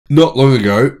Not long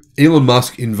ago, Elon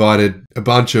Musk invited a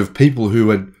bunch of people who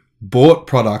had bought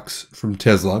products from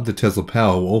Tesla, the Tesla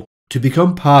Powerwall, to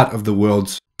become part of the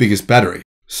world's biggest battery.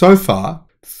 So far,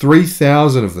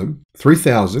 3,000 of them,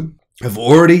 3,000, have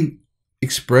already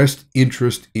expressed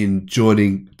interest in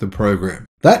joining the program.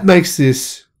 That makes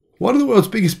this one of the world's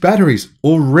biggest batteries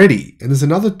already. And there's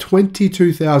another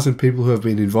 22,000 people who have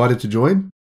been invited to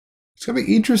join. It's going to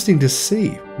be interesting to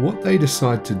see what they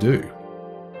decide to do.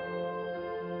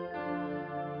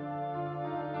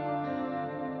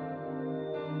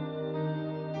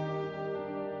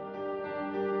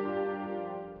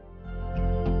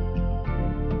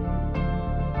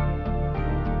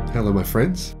 Hello my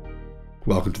friends,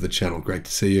 welcome to the channel, great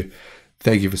to see you.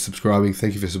 Thank you for subscribing,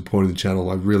 thank you for supporting the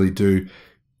channel. I really do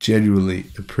genuinely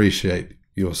appreciate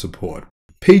your support.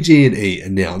 PG&E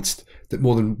announced that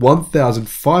more than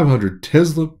 1,500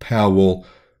 Tesla Powerwall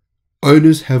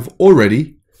owners have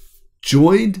already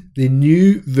joined the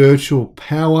new virtual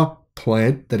power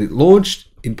plant that it launched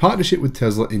in partnership with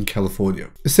Tesla in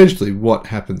California. Essentially what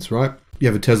happens, right? You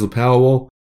have a Tesla Powerwall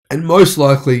and most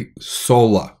likely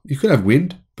solar. You could have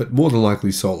wind, but more than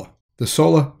likely solar. The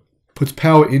solar puts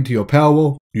power into your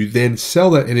Powerwall. You then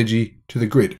sell that energy to the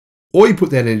grid, or you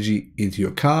put that energy into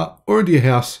your car or into your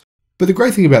house. But the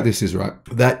great thing about this is, right,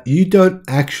 that you don't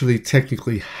actually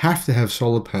technically have to have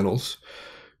solar panels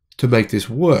to make this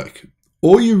work.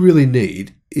 All you really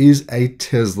need is a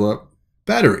Tesla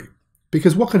battery,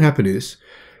 because what can happen is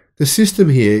the system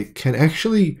here can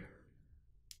actually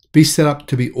be set up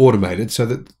to be automated so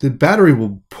that the battery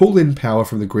will pull in power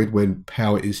from the grid when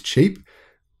power is cheap,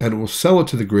 and it will sell it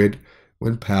to the grid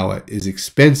when power is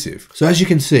expensive. So as you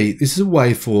can see, this is a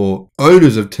way for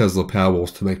owners of Tesla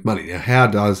Powerwalls to make money. Now, how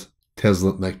does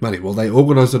Tesla make money? Well, they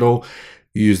organize it all,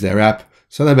 use their app,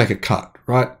 so they make a cut,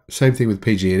 right? Same thing with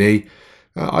PG&E.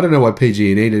 I don't know why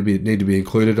PG&E need to be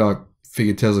included. I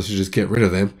figured Tesla should just get rid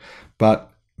of them, but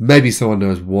maybe someone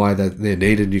knows why they're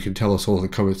needed, and you can tell us all in the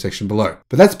comment section below.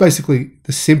 But that's basically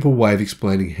the simple way of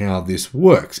explaining how this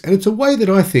works. And it's a way that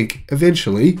I think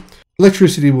eventually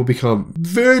electricity will become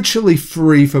virtually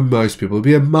free for most people. It'll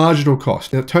be a marginal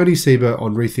cost. Now, Tony Seba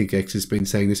on Rethink X has been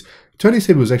saying this. Tony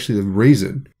Seba was actually the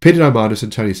reason, Peter Diamandis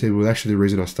and Tony Seba were actually the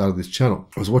reason I started this channel.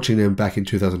 I was watching them back in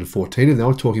 2014, and they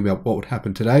were talking about what would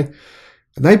happen today.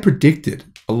 And they predicted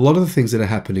a lot of the things that are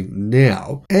happening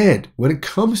now. And when it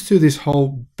comes to this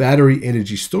whole battery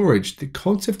energy storage, the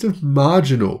concept of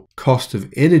marginal cost of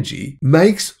energy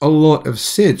makes a lot of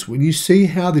sense when you see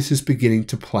how this is beginning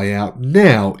to play out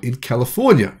now in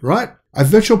California, right? A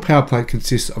virtual power plant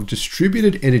consists of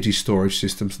distributed energy storage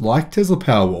systems like Tesla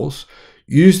Powerwalls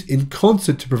used in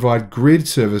concert to provide grid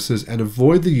services and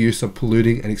avoid the use of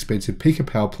polluting and expensive peaker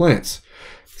power plants.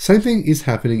 Same thing is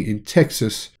happening in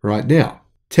Texas right now.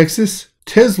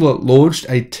 Tesla launched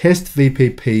a test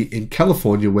VPP in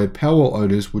California where Powerwall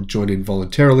owners would join in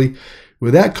voluntarily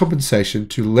without compensation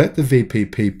to let the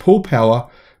VPP pull power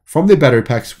from their battery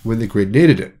packs when the grid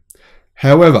needed it.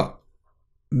 However,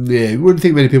 you wouldn't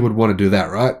think many people would want to do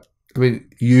that, right? I mean,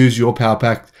 use your power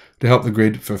pack to help the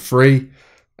grid for free.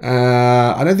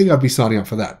 I don't think I'd be signing up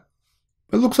for that.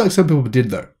 It looks like some people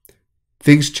did though.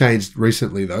 Things changed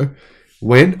recently though,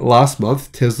 when last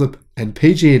month Tesla and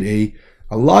PG&E,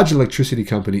 a large electricity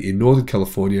company in Northern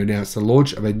California, announced the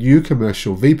launch of a new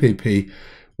commercial VPP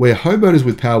where homeowners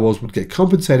with Powerwalls would get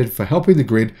compensated for helping the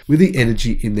grid with the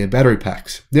energy in their battery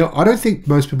packs. Now, I don't think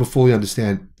most people fully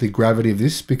understand the gravity of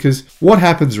this, because what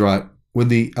happens, right, when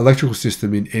the electrical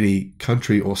system in any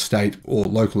country or state or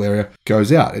local area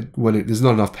goes out, when there's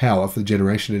not enough power for the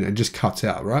generation and just cuts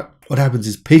out, right? What happens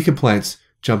is peaker plants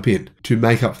jump in to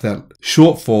make up for that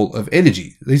shortfall of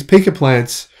energy. These peaker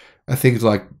plants are things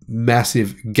like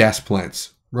massive gas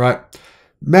plants, right?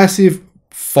 Massive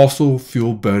fossil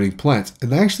fuel burning plants.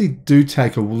 And they actually do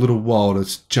take a little while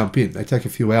to jump in. They take a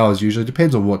few hours usually.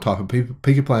 Depends on what type of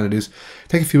peaker plant it is.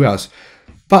 Take a few hours.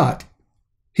 But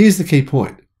here's the key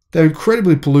point. They're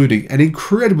incredibly polluting and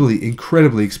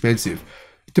incredibly expensive.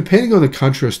 Depending on the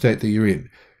country or state that you're in,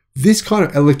 this kind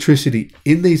of electricity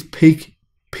in these peak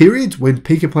periods when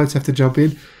peaker plants have to jump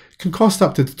in can cost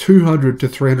up to 200 to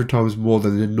 300 times more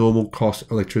than the normal cost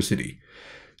of electricity.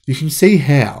 You can see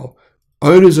how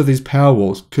owners of these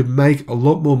Powerwalls could make a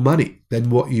lot more money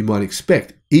than what you might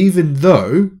expect, even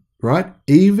though, right,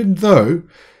 even though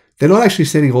they're not actually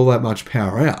sending all that much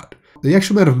power out. The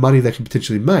actual amount of money they can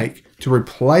potentially make to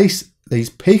replace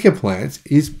these peaker plants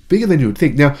is bigger than you would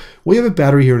think. Now, we have a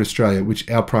battery here in Australia, which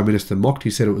our Prime Minister mocked. He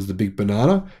said it was the big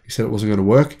banana. He said it wasn't going to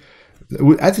work.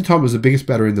 At the time, it was the biggest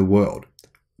battery in the world.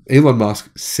 Elon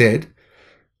Musk said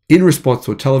in response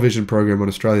to a television program on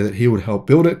Australia that he would help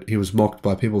build it. He was mocked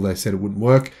by people. They said it wouldn't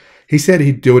work. He said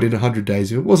he'd do it in 100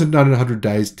 days. If it wasn't done in 100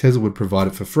 days, Tesla would provide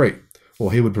it for free.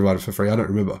 Or he would provide it for free. I don't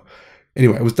remember.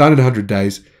 Anyway, it was done in 100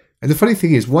 days. And the funny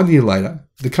thing is, 1 year later,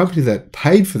 the company that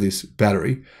paid for this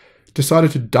battery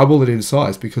decided to double it in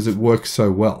size because it works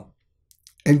so well.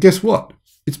 And guess what?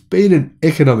 It's been an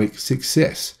economic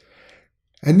success.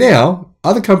 And now,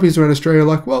 other companies around Australia are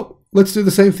like, well, let's do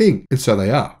the same thing. And so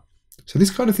they are. So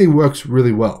this kind of thing works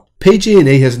really well.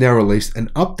 PG&E has now released an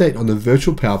update on the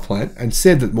virtual power plant and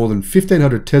said that more than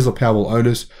 1,500 Tesla Powerwall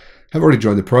owners have already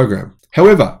joined the program.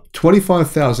 However,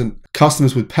 25,000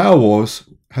 customers with Powerwalls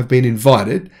have been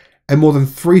invited and more than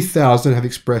 3,000 have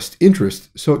expressed interest.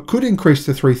 So it could increase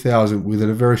to 3,000 within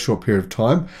a very short period of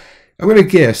time. I'm going to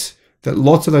guess that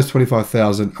lots of those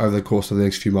 25,000 over the course of the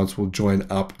next few months will join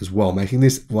up as well, making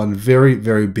this one very,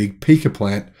 very big peaker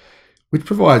plant, which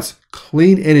provides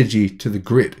clean energy to the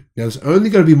grid. Now, there's only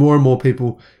going to be more and more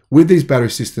people with these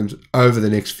battery systems over the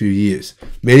next few years,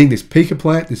 meaning this peaker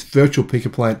plant, this virtual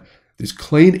peaker plant, this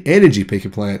clean energy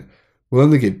peaker plant will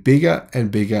only get bigger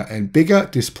and bigger and bigger,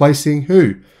 displacing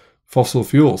who? Fossil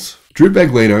fuels. Drew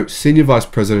Baglino, Senior Vice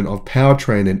President of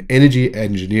Powertrain and Energy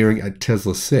Engineering at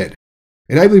Tesla, said,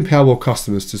 enabling Powerwall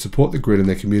customers to support the grid and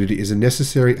their community is a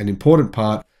necessary and important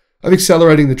part of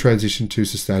accelerating the transition to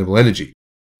sustainable energy.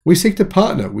 We seek to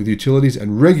partner with utilities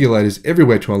and regulators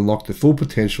everywhere to unlock the full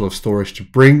potential of storage to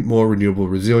bring more renewable,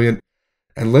 resilient,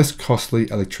 and less costly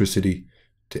electricity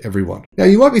to everyone. Now,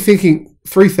 you might be thinking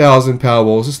 3,000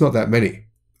 Powerwalls, it's not that many.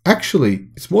 Actually,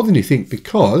 it's more than you think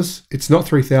because it's not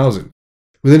 3,000.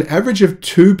 With an average of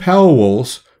 2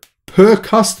 Powerwalls per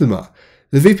customer,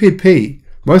 the VPP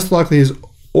most likely has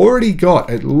already got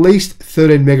at least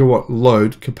 13 megawatt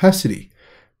load capacity.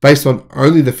 Based on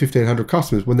only the 1,500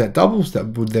 customers. When that doubles, that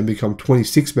would then become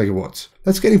 26 megawatts.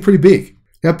 That's getting pretty big.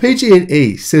 Now,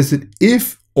 PG&E says that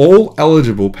if all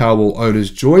eligible Powerwall owners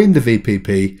join the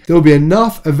VPP, there will be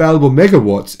enough available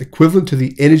megawatts equivalent to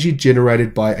the energy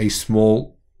generated by a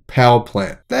small power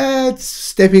plant. That's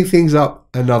stepping things up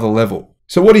another level.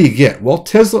 So what do you get? Well,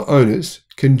 Tesla owners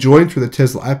can join through the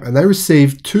Tesla app and they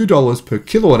receive $2 per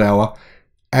kilowatt hour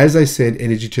as they send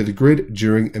energy to the grid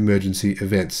during emergency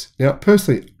events. Now,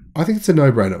 personally, I think it's a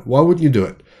no-brainer. Why wouldn't you do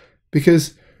it?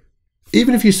 Because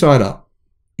even if you sign up,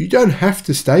 you don't have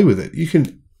to stay with it. You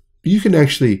can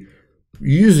actually,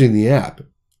 using the app,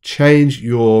 change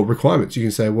your requirements. You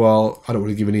can say, well, I don't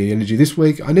want to give any energy this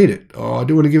week. I need it. Or I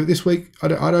do want to give it this week. I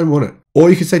don't want it. Or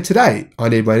you can say, today, I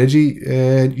need my energy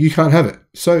and you can't have it.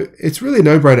 So it's really a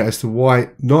no-brainer as to why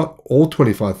not all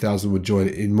 25,000 would join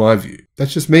it, in my view.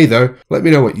 That's just me, though. Let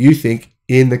me know what you think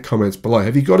in the comments below.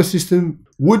 Have you got a system?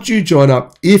 Would you join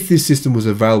up if this system was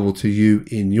available to you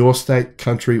in your state,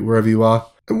 country, wherever you are?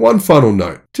 And one final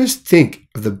note, just think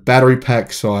of the battery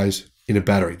pack size in a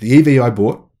battery. The EV I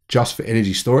bought just for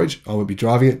energy storage, I won't be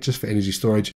driving it, just for energy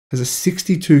storage, has a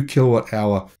 62 kilowatt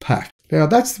hour pack. Now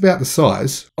that's about the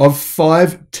size of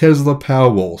 5 Tesla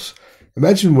Powerwalls.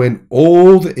 Imagine when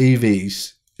all the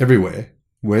EVs everywhere,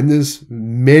 when there's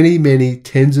many, many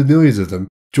tens of millions of them,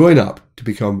 join up to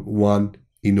become one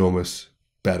enormous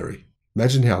battery.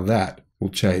 Imagine how that will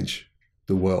change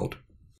the world.